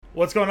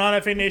What's going on,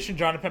 FA Nation?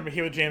 Jonathan Pember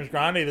here with James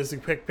Grande. This is a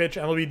quick pitch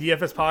MLB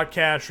DFS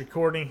podcast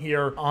recording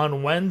here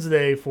on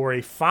Wednesday for a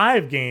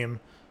 5-game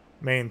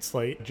main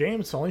slate.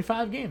 James, only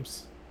 5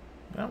 games.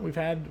 Well, we've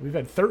had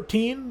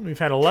 13, we've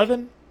had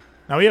 11,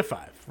 now we have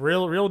 5.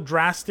 Real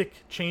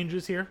drastic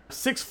changes here.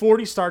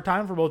 6:40 start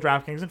time for both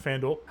DraftKings and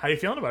FanDuel. How are you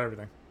feeling about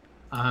everything?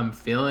 I'm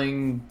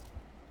feeling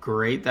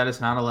great that it's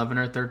not 11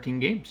 or 13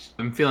 games.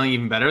 I'm feeling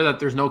even better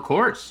that there's no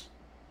course.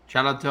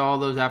 Shout out to all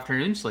those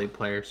afternoon slate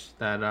players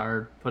that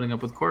are putting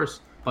up with course.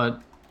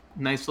 But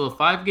nice little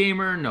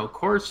 5-gamer, no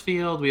course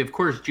field. We have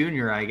course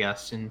junior, I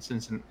guess,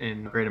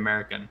 in Great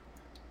American.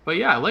 But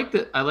yeah, I like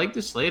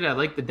the slate. I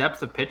like the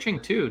depth of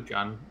pitching too,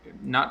 John.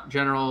 Not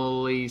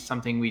generally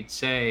something we'd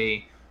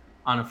say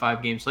on a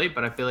 5-game slate,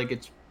 but I feel like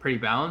it's pretty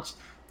balanced.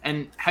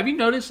 And have you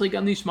noticed, like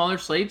on these smaller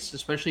slates,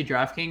 especially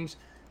DraftKings,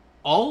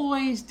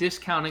 always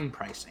discounting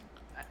pricing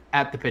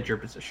at the pitcher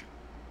position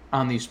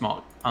on the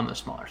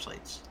smaller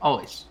slates?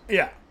 Always.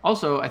 Yeah.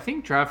 Also, I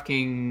think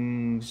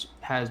DraftKings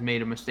has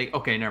made a mistake.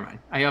 Okay, never mind.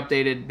 I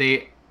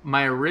updated.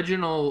 My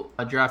original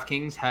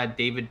DraftKings had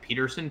David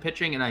Peterson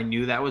pitching, and I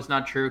knew that was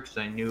not true because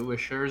I knew it was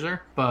Scherzer.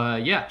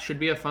 But yeah, should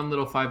be a fun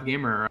little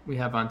 5-gamer we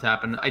have on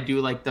tap. And I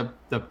do like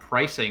the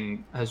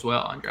pricing as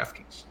well on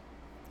DraftKings.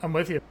 I'm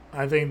with you.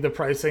 I think the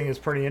pricing is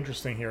pretty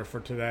interesting here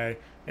for today.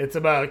 It's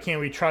about, can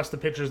we trust the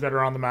pitchers that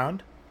are on the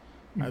mound?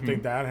 Mm-hmm. I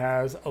think that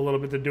has a little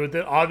bit to do with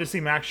it.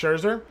 Obviously, Max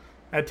Scherzer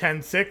at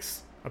 10-6,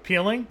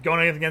 appealing.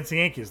 Going against the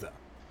Yankees, though,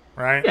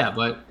 right? Yeah,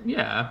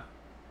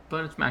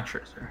 but it's Max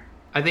Scherzer.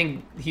 I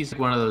think he's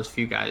one of those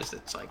few guys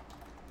that's like,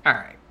 all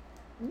right,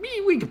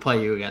 we could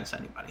play you against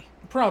anybody.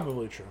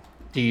 Probably true.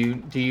 Do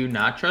you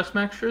not trust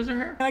Max Scherzer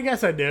here? I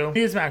guess I do.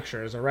 He's Max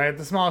Scherzer, right?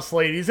 The small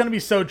slate. He's going to be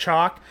so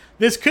chalk.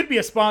 This could be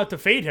a spot to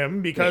fade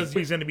him because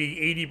he's going to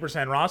be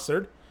 80%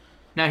 rostered.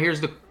 Now here's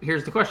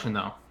the question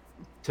though.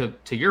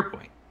 To your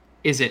point,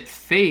 is it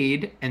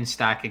fade and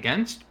stack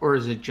against, or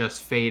is it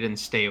just fade and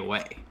stay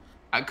away?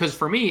 Because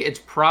for me, it's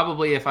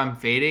probably, if I'm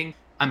fading,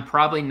 I'm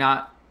probably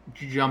not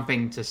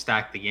jumping to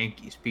stack the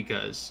Yankees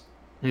because,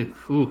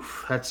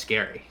 that's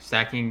scary.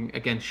 Stacking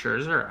against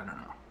Scherzer, I don't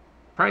know.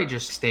 Probably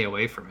just stay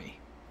away from me.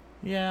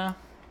 Yeah,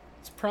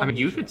 it's probably. I mean,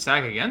 you could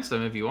stack against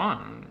them if you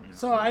want.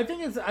 So I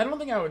don't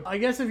think I would. I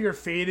guess if you're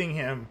fading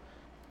him,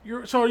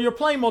 you're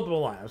playing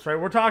multiple lineups, right?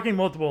 We're talking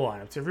multiple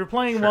lineups. If you're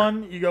playing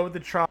one, you go with the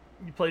chalk.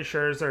 You play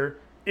Scherzer.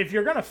 If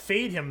you're gonna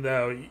fade him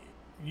though,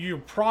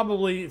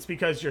 it's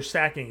because you're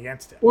stacking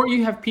against him. Or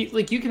you have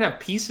you could have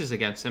pieces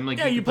against him. Like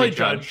yeah, you play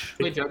Judge.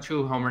 Play Judge,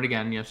 who homered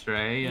again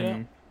yesterday,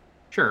 and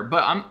sure.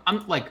 But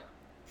I'm like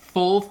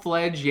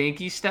full-fledged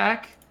Yankee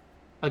stack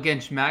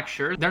against Max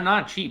Scherzer. They're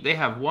not cheap. They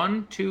have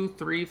 1, 2,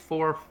 3,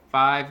 4,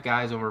 5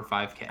 guys over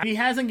 5K. He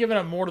hasn't given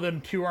up more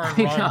than 2 earned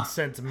runs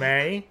since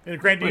May. And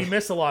granted, he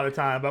missed a lot of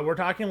time, but we're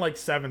talking like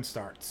 7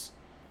 starts.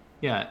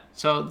 Yeah,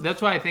 so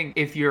that's why I think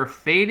if you're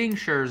fading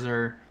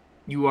Scherzer,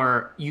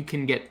 you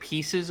can get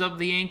pieces of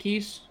the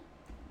Yankees,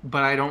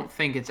 but I don't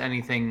think it's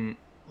anything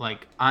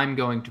like I'm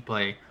going to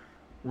play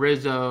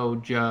Rizzo,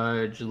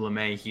 Judge,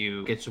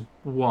 LeMahieu. It's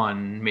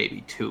 1,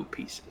 maybe 2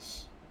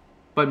 pieces.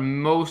 But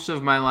most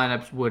of my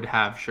lineups would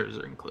have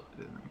Scherzer included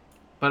in them.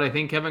 But I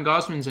think Kevin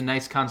Gausman's a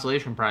nice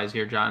consolation prize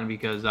here, John,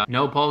 because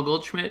no Paul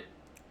Goldschmidt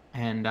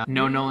and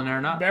no Nolan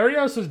Arenado.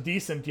 Barrios was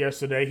decent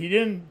yesterday. He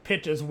didn't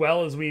pitch as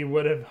well as we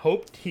would have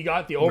hoped. He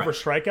got the over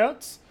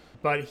strikeouts,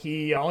 but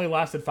he only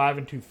lasted 5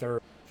 2/3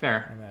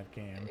 fair in that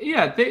game.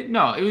 Yeah,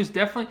 it was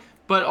definitely.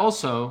 But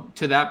also,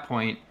 to that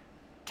point,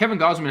 Kevin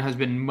Gausman has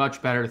been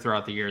much better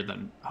throughout the year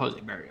than Jose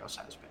Barrios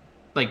has been.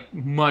 Like,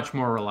 much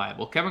more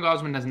reliable. Kevin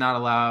Gausman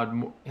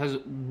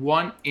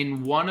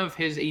in one of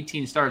his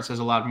 18 starts has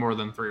allowed more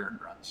than 3 earned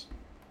runs.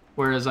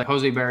 Whereas, like,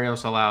 Jose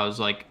Barrios allows,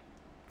 like,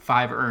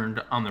 5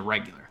 earned on the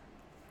regular.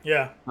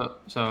 Yeah.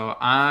 So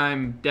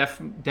I'm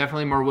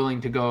definitely more willing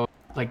to go,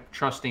 like,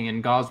 trusting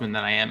in Gausman than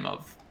I am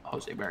of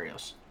Jose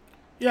Barrios.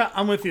 Yeah,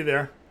 I'm with you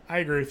there. I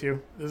agree with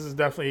you. He's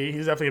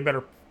definitely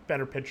a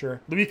better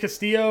pitcher. Luis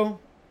Castillo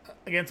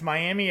against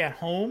Miami at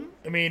home.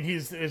 I mean,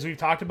 he's, as we've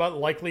talked about,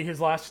 likely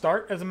his last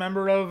start as a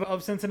member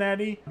of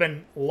Cincinnati.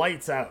 Been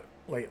lights out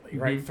lately,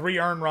 right? Mm-hmm. 3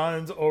 earned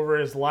runs over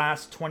his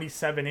last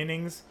 27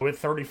 innings with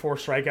 34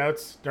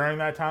 strikeouts during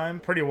that time.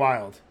 Pretty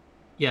wild.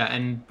 Yeah,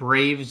 and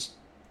Braves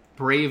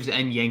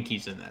and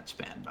Yankees in that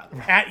span, by the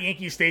way. At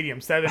Yankee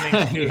Stadium, 7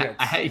 innings, 2 hits.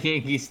 At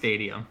Yankee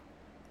Stadium.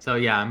 So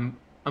yeah,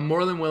 I'm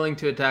more than willing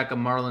to attack a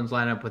Marlins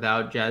lineup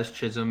without Jazz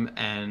Chisholm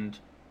and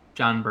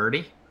John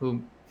Birdie,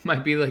 who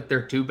might be like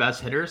their 2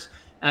 best hitters.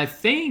 And I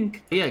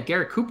think,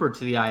 Garrett Cooper to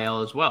the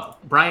IL as well.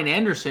 Brian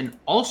Anderson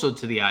also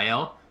to the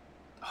IL.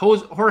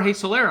 Jorge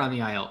Soler on the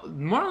IL. The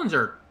Marlins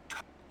are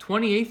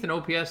 28th in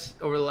OPS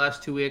over the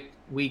last 2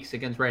 weeks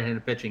against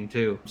right-handed pitching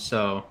too.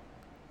 So,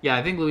 yeah,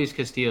 I think Luis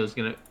Castillo is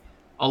going to...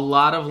 A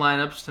lot of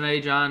lineups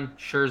tonight, John.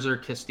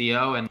 Scherzer,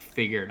 Castillo, and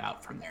figure it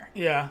out from there.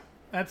 Yeah,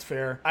 that's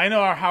fair. I know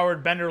our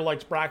Howard Bender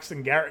likes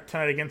Braxton Garrett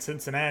tonight against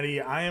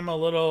Cincinnati. I am a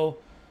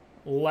little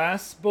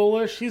less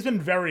bullish. He's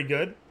been very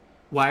good.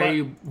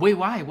 Why,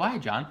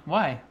 John?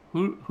 Why?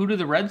 Who do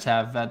the Reds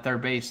have at their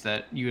base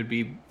that you would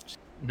be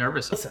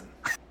nervous of? Listen,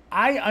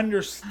 I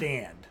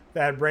understand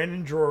that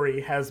Brandon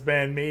Drury has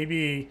been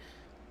maybe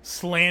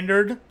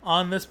slandered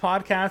on this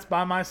podcast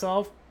by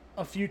myself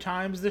a few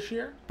times this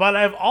year, but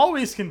I've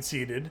always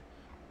conceded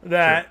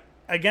that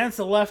against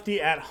a lefty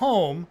at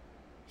home,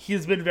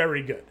 he's been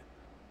very good.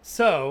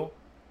 So,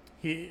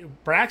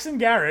 Braxton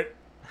Garrett,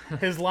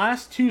 his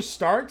last 2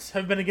 starts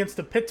have been against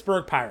the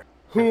Pittsburgh Pirates,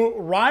 who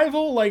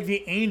rival like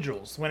the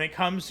Angels when it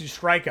comes to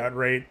strikeout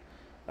rate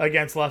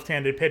against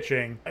left-handed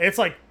pitching. It's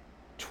like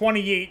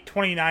 28,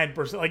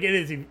 29%. Like, it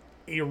is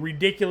a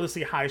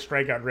ridiculously high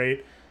strikeout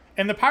rate.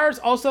 And the Pirates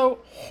also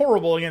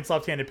horrible against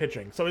left-handed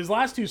pitching. So his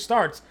last 2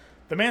 starts,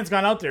 the man's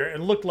gone out there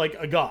and looked like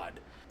a god.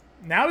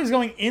 Now he's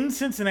going in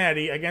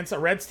Cincinnati against a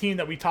Reds team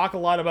that we talk a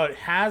lot about,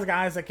 has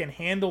guys that can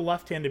handle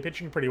left-handed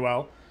pitching pretty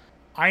well.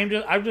 I'm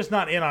just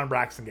not in on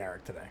Braxton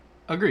Garrett today.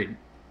 Agreed.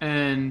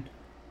 And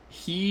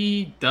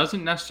he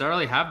doesn't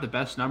necessarily have the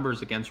best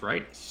numbers against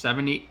righties.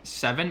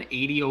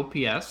 780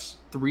 OPS,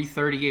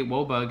 338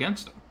 WOBA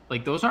against them.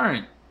 Like, those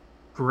aren't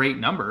great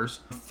numbers.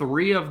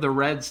 3 of the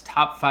Reds'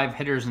 top 5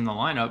 hitters in the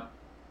lineup,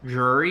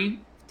 Drury,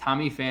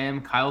 Tommy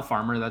Pham, Kyle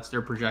Farmer, that's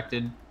their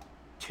projected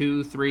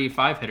 2, 3,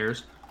 5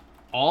 hitters,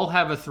 all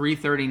have a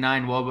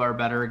 339 WOBA or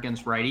better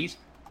against righties.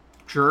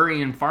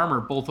 Drury and Farmer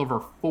both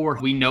over 4.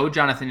 We know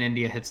Jonathan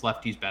India hits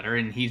lefties better,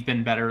 and he's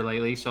been better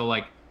lately. So,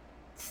 like,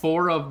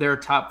 4 of their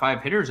top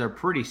 5 hitters are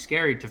pretty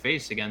scary to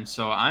face against.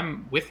 So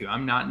I'm with you.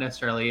 I'm not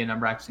necessarily in on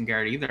Braxton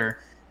Garrett either.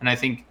 And I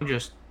think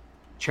just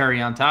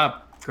cherry on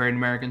top, Great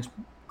American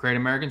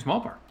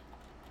Small Park.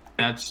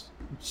 That's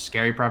a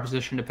scary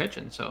proposition to pitch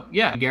in. So,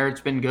 yeah,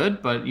 Garrett's been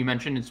good, but you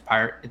mentioned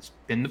it's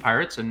been the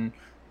Pirates, and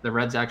the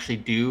Reds actually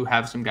do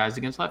have some guys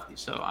against lefties.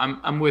 So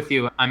I'm with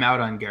you. I'm out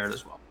on Garrett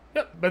as well.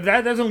 Yep, but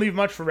that doesn't leave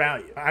much for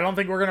value. I don't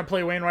think we're going to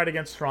play Wainwright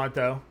against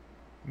Toronto.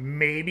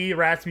 Maybe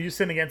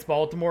Rasmussen against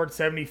Baltimore at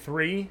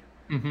 73.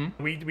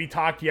 Mm-hmm. We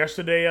talked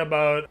yesterday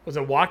about, was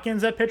it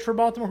Watkins that pitched for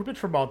Baltimore? Who pitched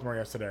for Baltimore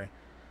yesterday?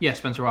 Yeah,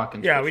 Spencer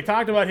Watkins. Yeah, we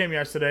talked about him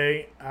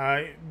yesterday.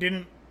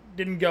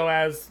 Didn't go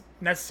as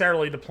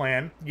necessarily the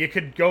plan. You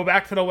could go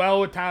back to the well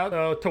with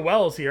to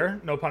Wells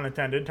here, no pun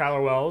intended,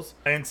 Tyler Wells,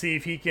 and see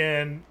if he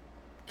can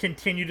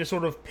continue to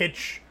sort of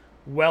pitch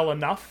well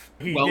enough.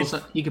 He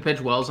could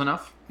pitch Wells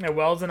enough. Yeah,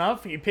 Wells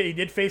enough. He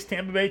did face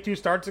Tampa Bay 2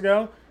 starts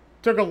ago.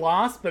 Took a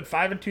loss, but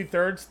 5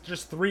 2/3,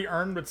 just 3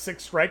 earned with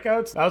 6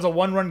 strikeouts. That was a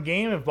 1-run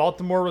game. If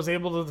Baltimore was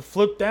able to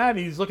flip that,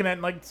 he's looking at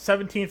like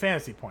 17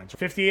 fantasy points.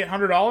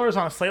 $5,800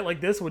 on a slate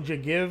like this, would you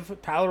give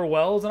Tyler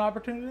Wells an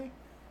opportunity?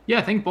 Yeah,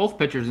 I think both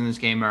pitchers in this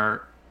game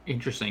are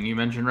interesting. You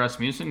mentioned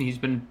Rasmussen. He's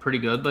been pretty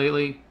good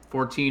lately.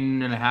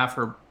 14.5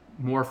 or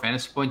more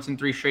fantasy points in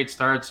 3 straight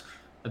starts.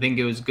 I think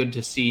it was good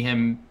to see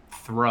him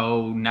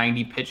throw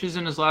 90 pitches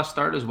in his last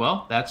start as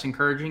well. That's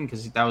encouraging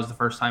because that was the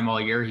first time all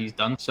year he's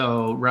done.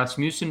 So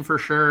Rasmussen for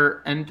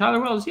sure. And Tyler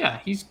Wells, yeah,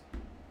 he's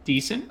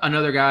decent.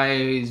 Another guy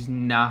is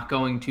not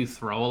going to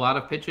throw a lot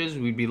of pitches.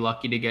 We'd be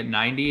lucky to get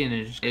 90, and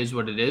it just is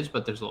what it is.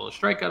 But there's a little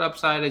strikeout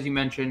upside, as you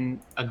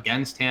mentioned,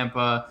 against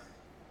Tampa.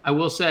 I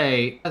will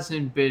say,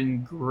 hasn't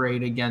been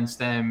great against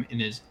them in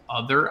his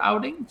other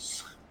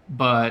outings,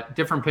 but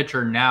different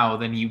pitcher now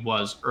than he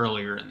was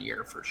earlier in the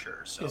year for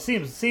sure. So it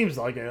seems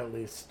like it at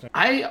least.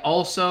 I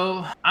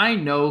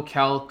know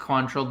Cal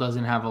Quantrill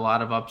doesn't have a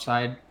lot of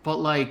upside, but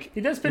like he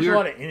does pitch a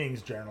lot of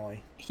innings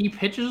generally. He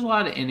pitches a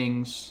lot of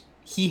innings.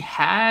 He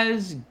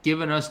has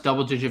given us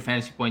double-digit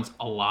fantasy points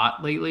a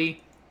lot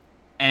lately,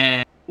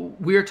 and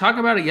we were talking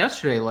about it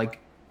yesterday. Like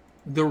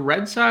the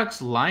Red Sox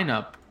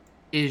lineup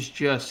is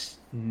just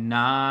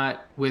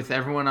not with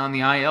everyone on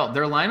the IL.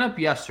 Their lineup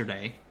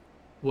yesterday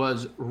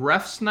was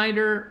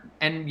Refsnyder,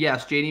 and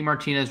yes, JD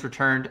Martinez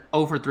returned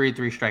 0 for 3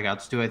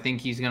 strikeouts. Do I think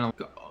he's going to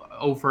go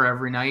 0 for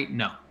every night?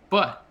 No.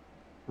 But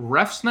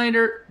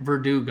Refsnyder,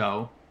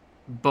 Verdugo,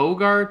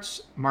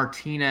 Bogarts,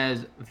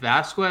 Martinez,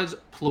 Vasquez,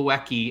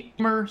 Plawecki,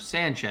 Homer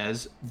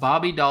Sanchez,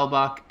 Bobby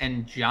Dahlbach,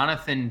 and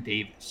Jonathan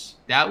Davis.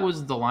 That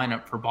was the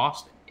lineup for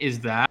Boston. Is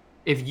that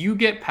if you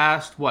get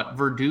past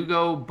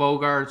Verdugo,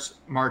 Bogarts,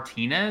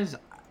 Martinez,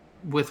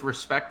 with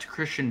respect to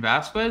Christian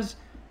Vasquez,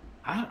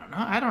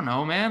 I don't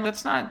know, man.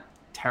 That's not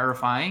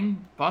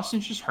terrifying.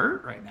 Boston's just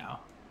hurt right now.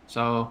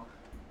 So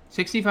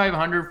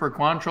 6,500 for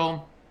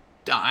Quantrill.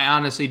 I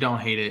honestly don't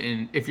hate it.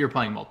 And if you're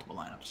playing multiple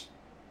lineups,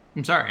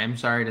 I'm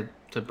sorry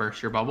to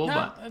burst your bubble,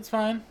 but that's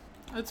fine.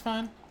 That's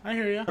fine. I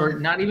hear you. Or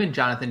not even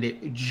Jonathan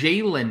Davis,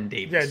 Jalen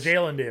Davis. Yeah,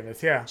 Jalen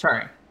Davis. Yeah.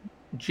 Sorry,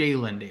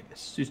 Jalen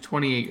Davis, who's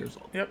 28 years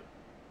old. Yep.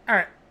 All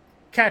right,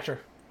 catcher.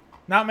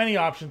 Not many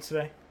options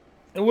today.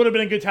 It would have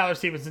been a good Tyler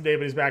Stevenson day,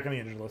 but he's back on the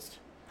injured list.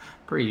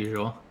 Per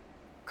usual.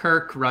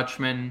 Kirk,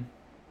 Rutschman.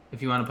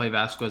 If you want to play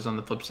Vasquez on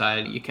the flip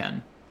side, you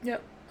can.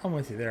 Yep, I'm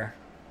with you there.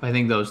 I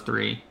think those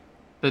 3.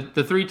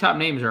 The 3 top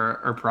names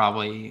are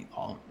probably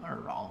all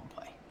in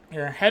play.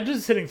 Yeah, Hedges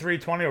is hitting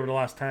 320 over the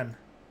last 10.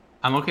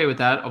 I'm okay with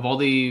that.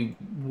 Evaldi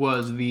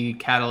was the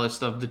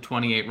catalyst of the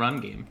 28 run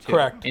game too.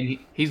 Correct. And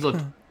he's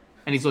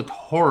looked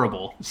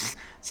horrible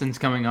since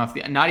coming off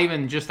the, not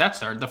even just that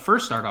start. The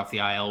first start off the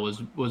IL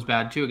was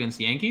bad too against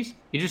the Yankees.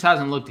 He just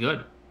hasn't looked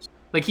good.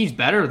 Like he's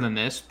better than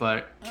this,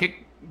 but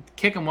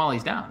kick him while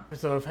he's down.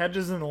 So if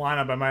Hedges in the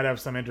lineup, I might have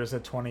some interest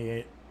at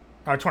 28,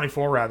 or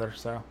 24 rather.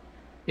 So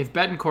If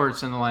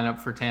Betancourt's in the lineup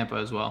for Tampa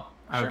as well,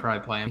 I would Sure.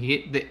 probably play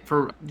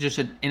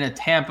him. In a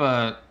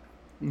Tampa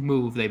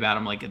move, they bat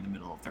him like in the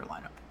middle of their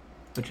lineup,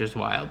 which is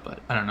wild. But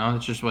I don't know.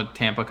 It's just what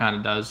Tampa kind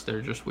of does.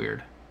 They're just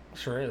weird.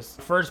 sure is.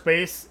 First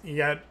base, you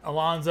got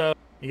Alonso,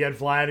 you got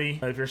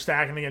Vladdy. If you're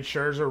stacking against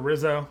Scherzer,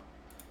 Rizzo,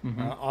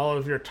 all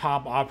of your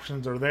top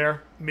options are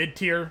there. Mid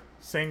tier,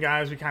 same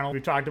guys we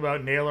talked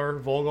about: Naylor,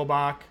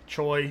 Vogelbach,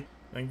 Choi.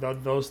 I think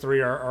those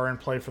three are in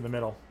play for the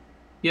middle.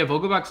 Yeah,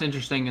 Vogelbach's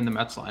interesting in the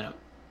Mets lineup,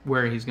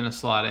 where he's going to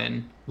slot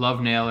in.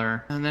 Love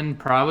Naylor, and then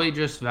probably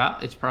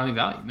it's probably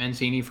value.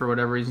 Mancini for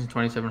whatever reason,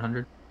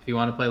 2,700. If you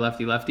want to play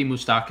lefty,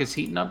 Moustakas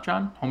heating up,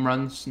 John. Home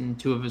runs in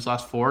 2 of his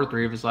last 4,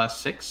 3 of his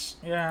last 6.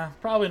 Yeah,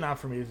 probably not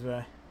for me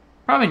today.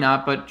 Probably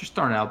not, but just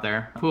throwing it out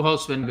there.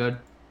 Pujols been good.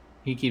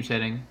 He keeps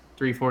hitting.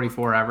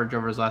 344 average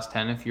over his last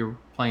 10 if you're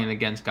playing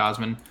against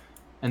Gosman.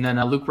 And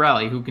then Luke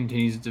Raleigh, who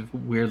continues to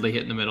weirdly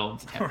hit in the middle of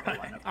the Tampa Bay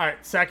lineup. All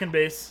right, second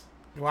base.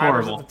 Lauer's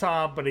Horrible. at the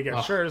top, but he got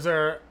Ugh.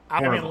 Scherzer.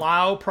 I mean, Horrible.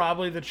 Lau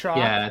probably the chalk.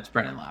 Yeah, it's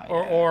Brennan Lau.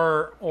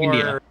 Or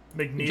India.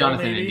 McNeil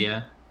Jonathan maybe.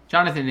 India.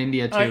 Jonathan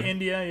India, too.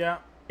 India, yeah.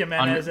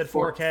 Jimenez at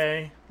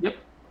 4K. Yep.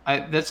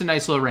 That's a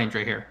nice little range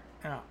right here.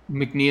 Yeah.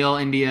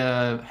 McNeil,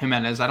 India,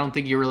 Jimenez. I don't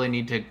think you really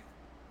need to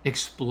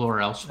explore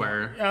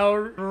elsewhere. Oh,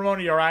 Ramon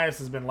Urias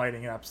has been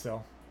lighting it up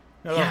still.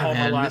 Another Yeah, homer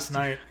man, last Mr.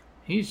 night.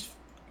 He's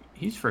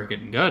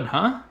freaking good,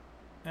 huh?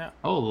 Yeah.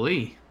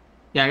 Holy.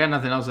 Yeah, I got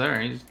nothing else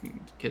there.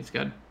 Kid's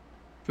good.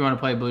 If you want to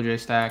play Blue Jay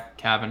stack,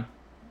 Cavan.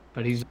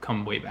 But he's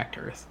come way back to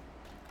earth.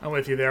 I'm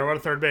with you there. What a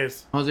third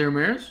base, Jose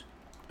Ramirez?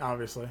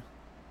 obviously.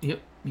 Yep,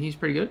 he's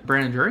pretty good.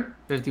 Brandon Drury,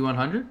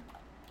 5,100.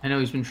 I know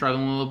he's been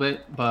struggling a little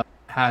bit, but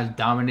has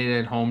dominated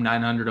at home,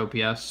 900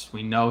 OPS.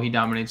 We know he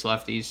dominates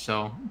lefties,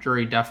 so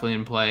Drury definitely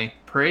in play.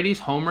 Paredes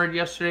homered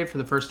yesterday for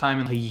the first time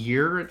in a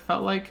year, it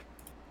felt like.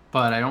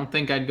 But I don't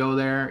think I'd go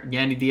there.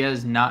 Yandy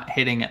Diaz not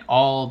hitting at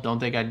all. Don't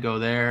think I'd go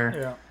there.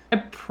 Yeah.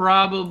 I'd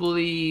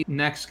probably,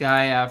 next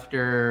guy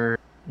after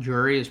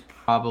Drury is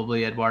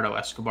probably Eduardo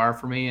Escobar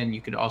for me, and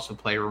you could also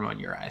play Ramon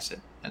Urias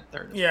at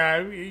third.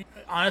 Yeah,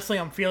 honestly,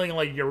 I'm feeling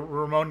like your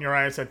Ramon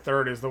Urias at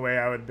third is the way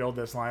I would build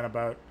this lineup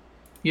out.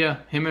 Yeah,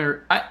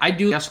 I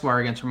do Escobar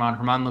against Herman.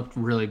 Herman looked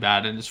really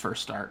bad in his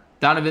first start.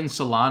 Donovan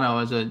Solano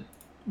is a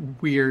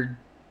weird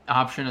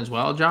option as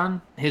well,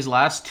 John. His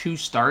last 2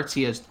 starts,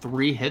 he has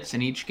 3 hits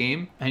in each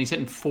game, and he's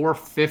hitting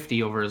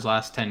 450 over his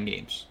last 10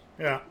 games.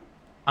 Yeah.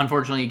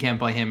 Unfortunately, you can't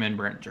play him and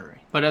Brent Drury.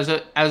 But as a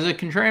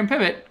contrarian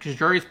pivot, because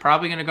Drury's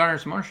probably going to garner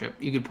some ownership,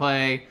 you could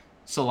play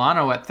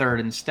Solano at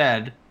third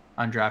instead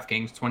on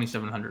DraftKings,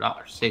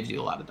 $2,700. Saves you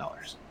a lot of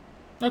dollars.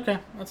 Okay,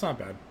 that's not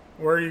bad.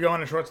 Where are you going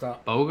to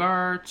shortstop?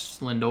 Bogarts,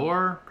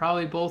 Lindor,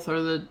 probably both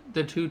are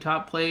the 2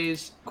 top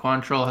plays.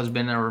 Quantrill has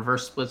been a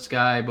reverse splits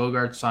guy.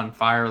 Bogarts on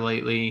fire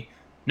lately.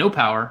 No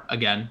power,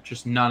 again,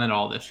 just none at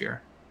all this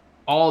year.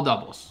 All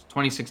doubles,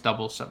 26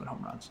 doubles, 7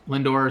 home runs.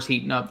 Lindor is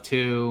heating up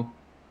too.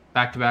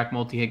 Back-to-back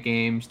multi-hit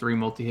games, 3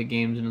 multi-hit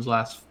games in his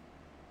last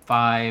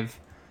 5.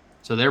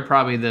 So they're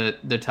probably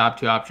the top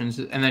 2 options.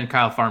 And then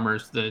Kyle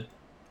Farmer's the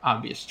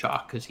obvious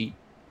chalk because he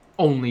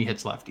only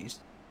hits lefties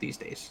these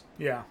days.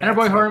 Yeah. And our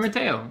boy Jorge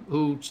Mateo,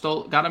 who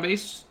got a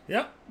base.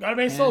 Yep, got a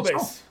base, stole a And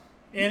base.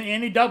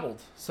 And he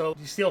doubled. So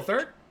you steal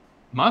third?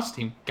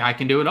 Guy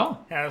can do it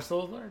all. Yeah,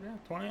 stole third, yeah.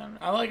 2,800.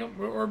 I like him.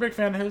 We're a big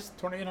fan of his.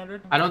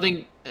 2,800.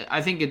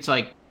 I think it's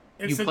like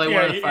It's you play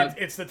one of the 5.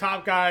 It's the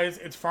top guys.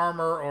 It's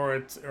Farmer or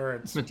it's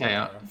Mateo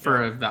Yeah.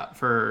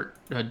 for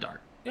a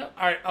dart. Yeah. All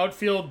right.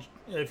 Outfield.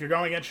 If you're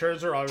going against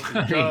Scherzer,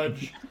 obviously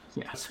Judge.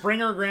 Yeah.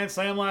 Springer grand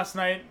slam last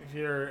night. If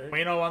you're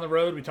Waino on the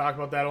road, we talked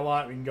about that a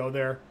lot. We can go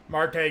there.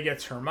 Marte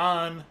gets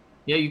Herman.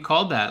 Yeah, you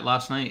called that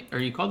last night, or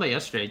you called that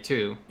yesterday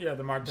too. Yeah,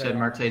 the Marte. You said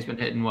Marte's been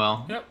hitting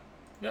well,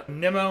 Yep.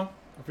 Nimmo.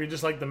 If we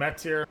just like the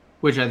Mets here.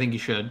 which I think you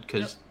should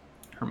because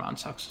Herman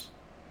sucks,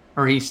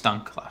 or he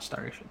stunk last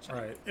start, I should say. All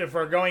right. If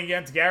we're going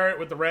against Garrett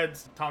with the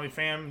Reds, Tommy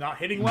Pham not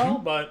hitting well,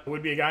 but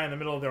would be a guy in the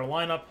middle of their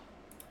lineup.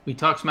 We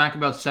talked smack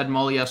about Ced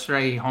Mully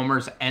yesterday. He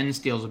homers and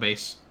steals a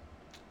base.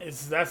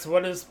 That's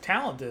what his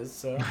talent is.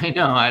 So I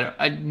know.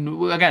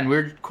 Again,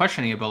 we're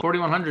questioning it, but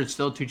 4,100 is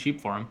still too cheap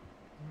for him.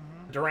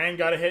 Duran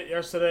got a hit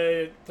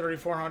yesterday at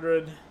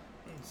 3,400.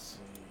 Let's see.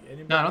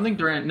 Anybody? No, I don't think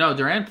Durant. No,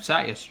 Durant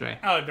sat yesterday.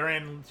 Oh,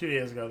 Duran 2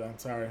 days ago then.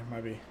 Sorry,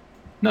 might be.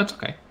 No, it's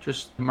okay.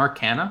 Just Mark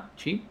Canha,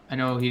 cheap. I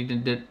know he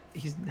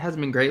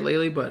hasn't been great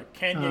lately, but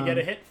Can you get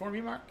a hit for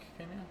me, Mark?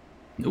 Can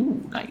you?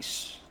 Ooh,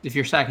 nice. If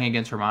you're stacking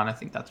against Herman, I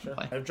think that's the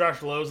play. If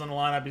Josh Lowe's on the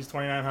lineup, he's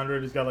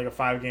 2,900. He's got like a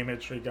 5-game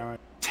hit streak going.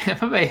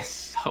 Tampa Bay is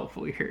so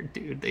weird,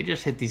 dude. They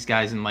just hit these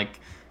guys in like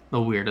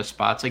the weirdest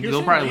spots. Like He was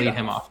they'll in probably lead lead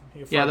him off. off. He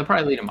Yeah, fought- they'll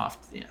probably lead him off.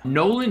 Yeah.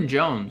 Nolan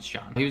Jones,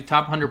 John. He was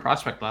top 100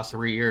 prospect last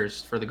 3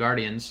 years for the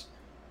Guardians.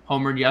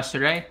 Homered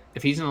yesterday.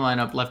 If he's in the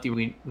lineup, lefty,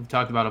 we've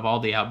talked about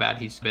Evaldi, how bad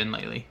he's been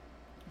lately.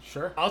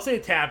 Sure. I'll say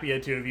Tapia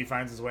too if he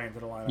finds his way into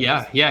the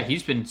lineup. Yeah,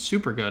 he's been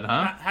super good,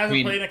 huh?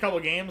 Hasn't played in a couple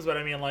games, but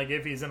I mean, like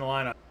if he's in the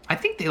lineup. I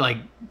think they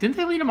didn't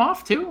they lead him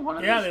off too? One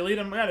of Yeah, those? they lead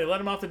him. Yeah, they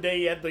let him off the day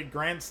he had the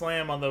grand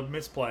slam on the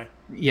misplay.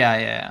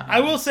 Yeah. I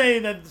will say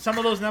that some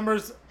of those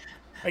numbers,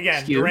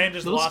 again, Skewed. Durant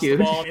just Little lost skewed.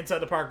 the ball inside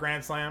the park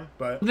grand slam.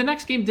 But The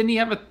next game, didn't he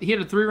have he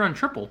had a 3-run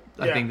triple?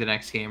 I Yeah. think the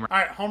next game. all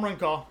right, home run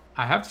call.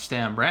 I have to stay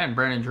on brand.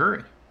 Brandon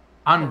Drury.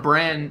 On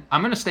brand.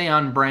 I'm gonna stay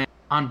on brand.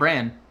 On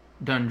brand.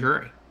 Done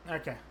Drury.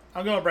 Okay,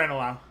 I'll go with Brandon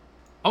Lau.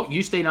 Oh,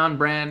 you stayed on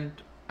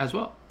brand as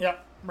well.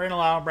 Yep, Brandon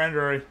Lau, Brandon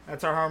Drury.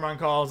 That's our home run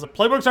calls. The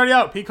playbook's already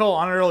out. Pete Cole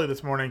on it early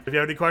this morning. If you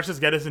have any questions,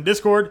 get us in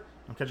Discord.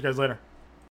 I'll catch you guys later.